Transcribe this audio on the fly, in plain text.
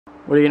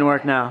What are you gonna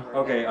work now?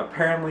 Okay,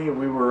 apparently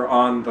we were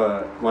on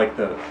the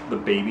the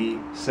baby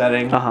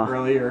setting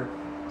earlier,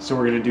 so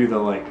we're gonna do the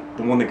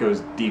one that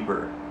goes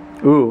deeper.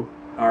 Ooh.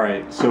 All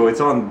right, so it's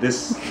on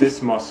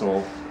this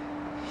muscle.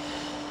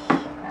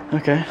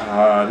 Okay.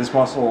 This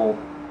muscle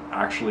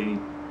actually,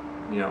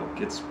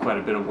 gets quite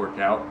a bit of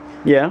workout.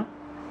 Yeah.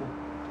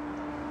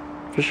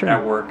 For sure.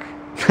 At work,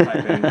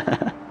 typing.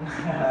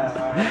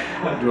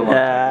 Do a lot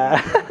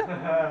of typing.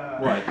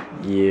 What?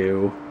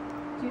 You.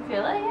 Do you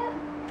feel that yet?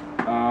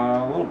 A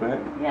little bit.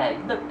 Yeah,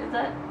 is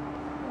that...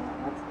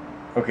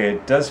 Okay,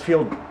 it does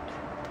feel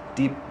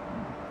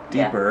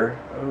deeper.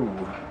 Yeah.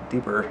 Ooh,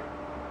 deeper.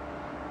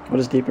 What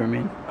does deeper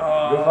mean? Then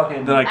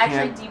I can't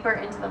actually deeper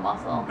into the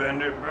muscle.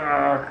 bend it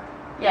back.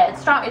 Yeah, it's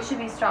strong. It should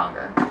be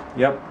stronger.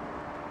 Yep.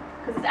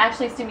 Because it's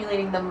actually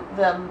stimulating the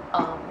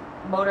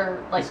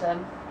motor, like the...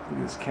 Look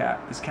at this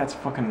cat. This cat's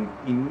fucking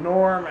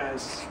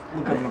enormous.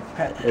 Look at the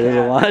pet cat. It is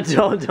a lot.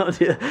 Don't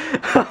do that.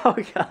 Oh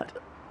god.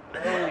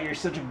 Oh, you're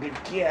such a good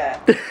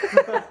cat.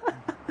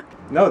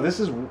 No, this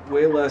is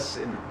way less.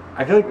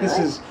 I feel like this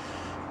is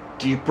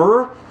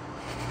deeper,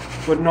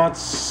 but not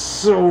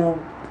so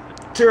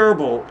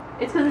terrible.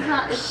 It's because it's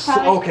not. It's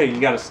probably... Okay, you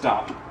gotta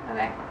stop.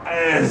 Okay.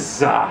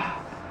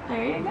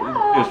 There you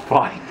go. It was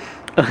fine.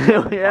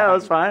 Yeah, it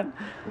was fine.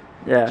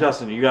 Yeah.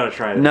 Justin, you gotta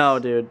try this. No,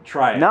 dude.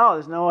 Try it. No,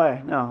 there's no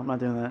way. No, I'm not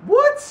doing that.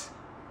 What?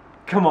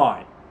 Come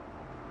on.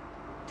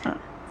 It's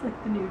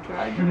like the new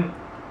drug.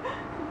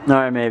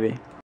 Alright, maybe.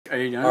 Are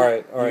you done?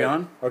 Alright. You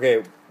going?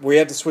 Okay, we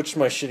had to switch to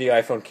my shitty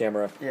iPhone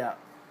camera. Yeah.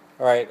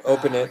 Alright,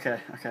 open it. Okay.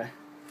 Okay,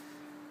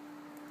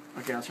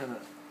 I'll try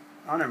that.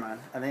 Oh, never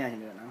mind. I think I can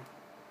do it now.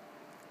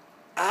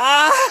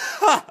 Ah!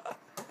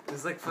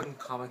 There's like fucking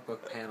comic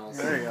book panels.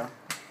 There you go.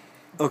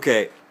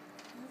 Okay.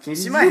 Can you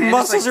see my Your hand?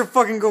 muscles are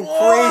fucking going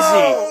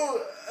crazy.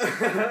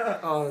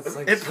 Oh, it's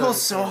like it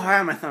pulls so hard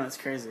on my thumb, it's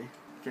crazy.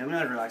 Okay, let me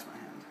relax my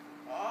hand.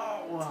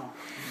 Oh,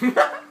 whoa.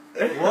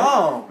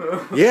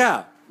 Whoa.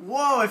 Yeah.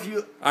 Whoa, if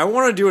you... I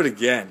want to do it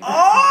again.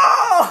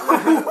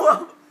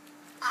 Oh!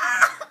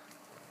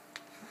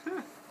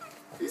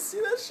 You see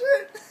that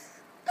shit?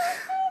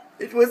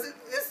 It wasn't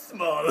this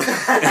small.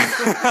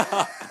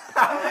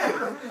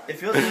 It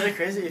feels really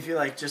crazy if you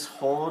just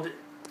hold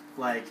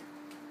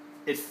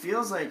it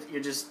feels like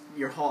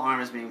your whole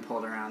arm is being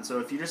pulled around. So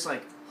if you just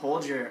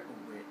hold your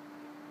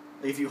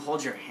if you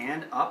hold your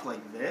hand up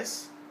like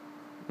this,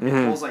 it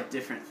pulls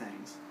different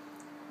things.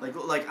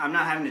 Like I'm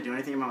not having to do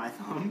anything about my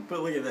thumb,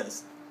 but look at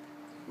this.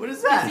 What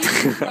is that?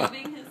 He's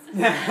rubbing his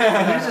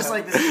It's just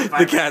like this.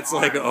 The cat's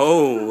like,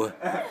 oh,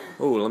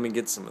 let me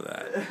get some of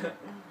that.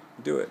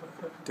 Do it.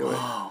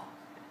 Whoa.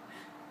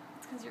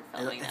 It's because you're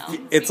filming now.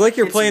 It's like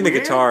you're playing the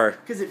guitar.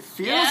 Because it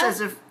feels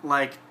as if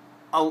a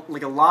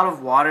lot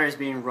of water is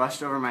being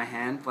rushed over my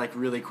hand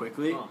really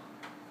quickly. Oh.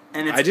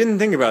 And I didn't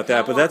think about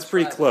that, but that's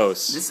pretty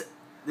close.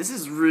 This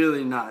is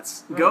really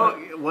nuts. Go.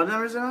 What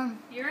numbers are on?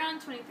 You're on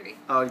 23.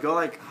 Oh, go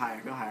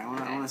higher. Go higher.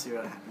 I want to see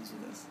what happens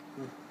with this.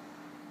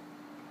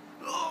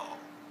 Oh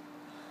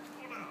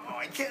no!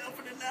 I can't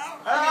open it now.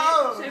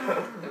 Oh!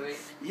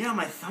 Yeah,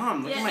 my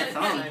thumb. Look at my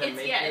thumb.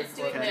 It's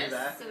doing this.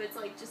 So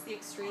it's just the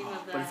extreme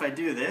of that. But if I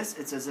do this,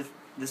 it's as if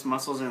this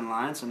muscle's in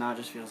line. So now it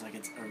just feels like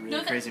it's a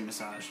really crazy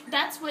massage.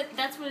 That's what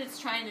it's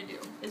trying to do.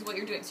 Is what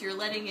you're doing. So you're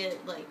letting it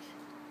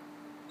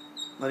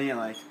Letting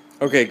it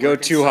Okay, go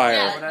too higher.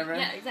 Yeah, whatever.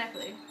 Yeah,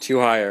 exactly. Too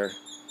higher.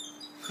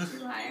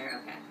 Too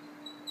higher. Okay.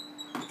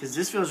 Because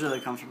this feels really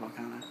comfortable,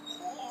 kind of.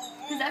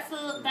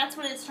 Because that's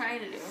what it's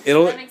trying to do.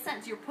 It'll, that makes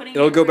sense. You're putting.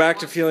 It'll go back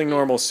to feeling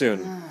normal soon.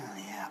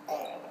 Yeah.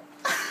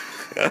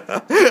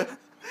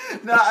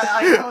 No,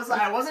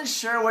 I wasn't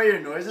sure where your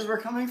noises were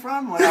coming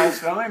from when I was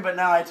filming, but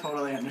now I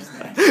totally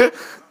understand.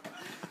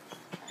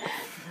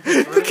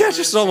 The cat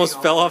just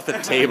almost fell off the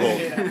table.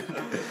 Yeah.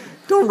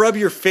 Don't rub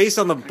your face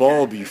on the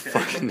bulb, you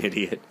fucking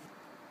idiot.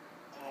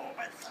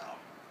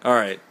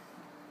 Alright.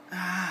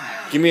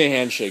 Give me a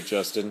handshake,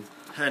 Justin.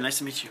 Hey, nice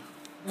to meet you.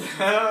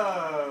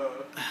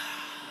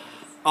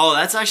 Oh,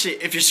 that's actually...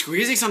 If you're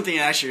squeezing something,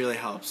 it actually really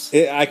helps.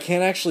 I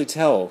can't actually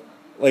tell.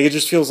 It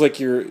just feels like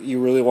you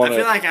really want to... I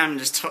feel like I'm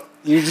just...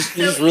 You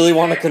just really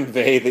want to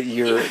convey that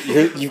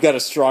you've got a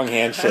strong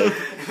handshake.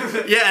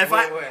 Yeah, if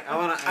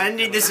I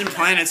need this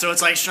implanted, so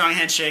it's strong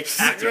handshake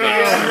activate.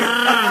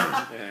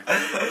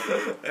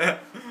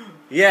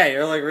 Yeah,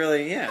 you're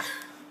really, yeah.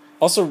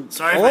 Also,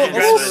 sorry a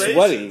little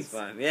sweaty.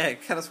 Yeah,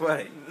 kind of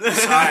sweaty.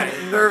 Sorry.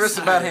 Nervous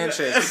about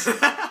handshakes.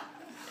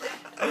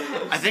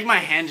 I think my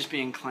hand just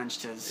being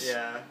clenched has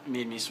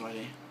made me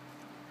sweaty.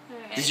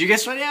 Okay. Did you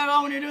get sweaty at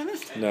all when you're doing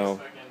this? No.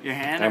 Your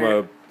hand? I'm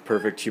a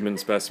perfect human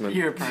specimen.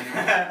 You're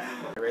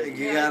perfect.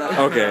 You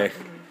gotta... Okay.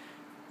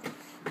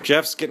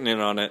 Jeff's getting in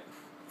on it.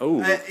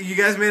 Oh. You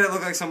guys made it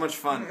look like so much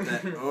fun.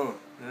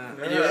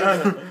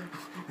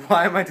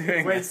 Why am I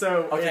doing Wait, this?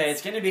 so... Okay,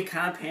 it's going to be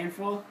kind of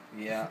painful.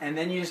 Yeah. And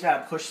then you just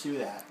got to push through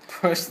that.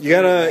 You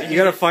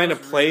gotta find a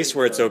place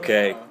where it's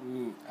okay.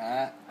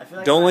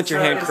 Don't let your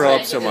hand curl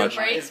up so much.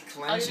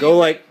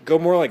 Go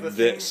more like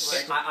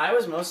this. I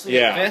was mostly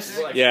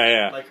fist.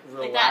 Yeah. Like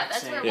that.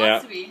 That's where it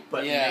wants to be.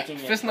 But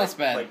fist not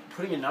bad.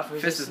 Putting enough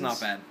fist is not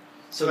bad.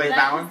 So like like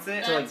balance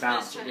it? To like That's what I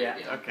balance was it, trying yeah.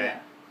 to do. Okay.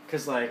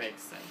 Because like,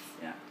 Makes sense.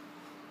 yeah.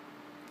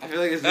 I feel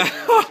like it's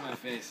just my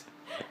face.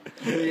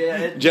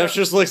 Yeah. Jeff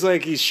just looks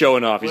like he's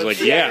showing off. He's like,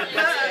 yeah,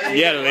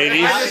 yeah,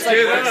 ladies. I just, like,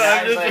 Dude, look I'm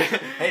at it,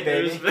 like, hey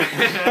baby.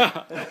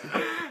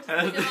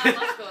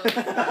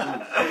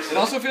 It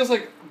also feels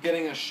like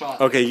getting a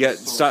shot. Okay,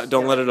 stop.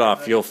 Don't let it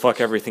off. You'll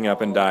fuck everything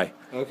up and die.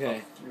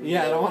 Okay.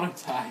 Yeah, I don't want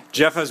to die.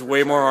 Jeff has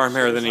way more arm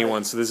hair than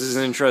anyone, so this is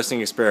an interesting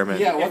experiment.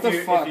 Yeah, what the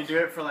fuck? If you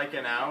do it for like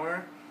an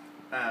hour,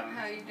 How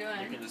are you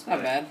doing? you can just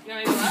Not bad. You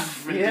want me to go up?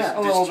 Yeah,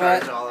 a little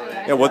discharge bit. all of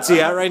it. Yeah, what's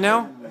he at right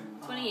now?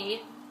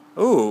 28.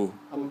 Ooh.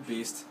 I'm a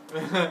beast.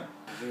 All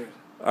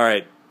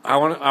right. I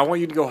want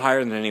you to go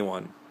higher than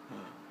anyone.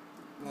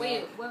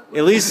 Wait, what?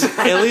 At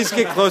least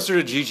get closer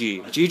to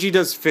Gigi. Gigi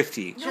does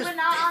 50. No, but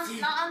not on those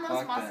Fuck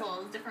that.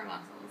 muscles. Different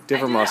muscles.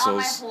 Different I do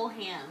muscles. It on my whole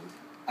hand.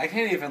 I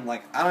can't even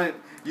I don't.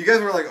 You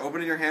guys were like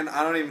opening your hand.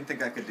 I don't even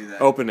think I could do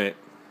that. Open it.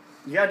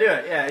 You gotta do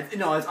it. Yeah.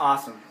 No, it's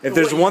awesome. If So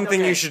there's wait, one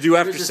thing okay, you should do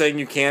after there's this- saying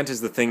you can't is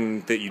the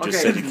thing that you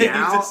just okay, said you can't.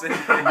 now, just said-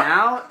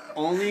 now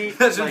only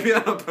That should like, be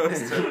on a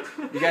poster.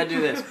 you gotta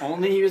do this.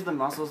 Only use the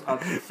muscles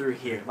up through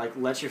here. Like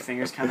let your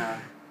fingers kind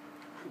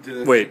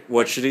of Wait,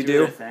 what should he do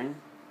do? a thing.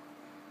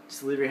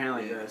 Just leave your hand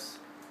like this.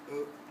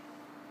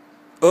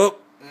 Oh,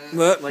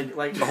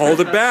 Like hold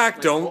it back.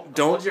 like, Don't.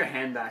 hold your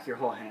hand back, your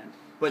whole hand,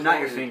 but not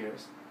your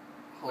fingers.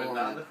 But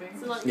not the fingers.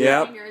 So like Yep.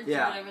 your fingers do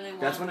Yeah. whatever they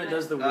want. That's when it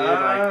does the weird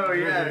Oh, like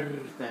yeah.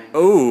 thing.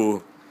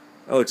 Ooh,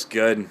 that looks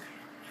good.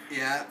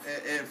 Yeah,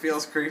 it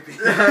feels creepy.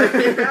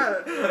 Exactly.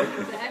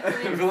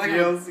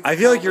 I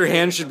feel like your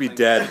hand should be We're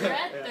dead.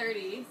 at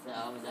 30, so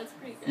that's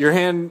pretty good. Your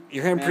hand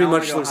Man, pretty I wanna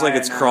much go looks like higher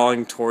it's now.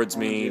 crawling towards I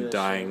wanna me, do this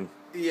dying.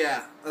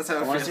 Yeah, that's how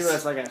I it want to see what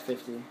it's feels. like at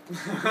 50.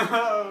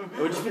 It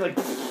would just be like.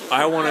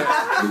 I want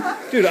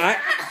to, dude.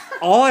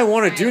 All I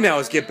want to do now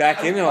is get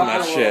back in on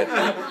that shit.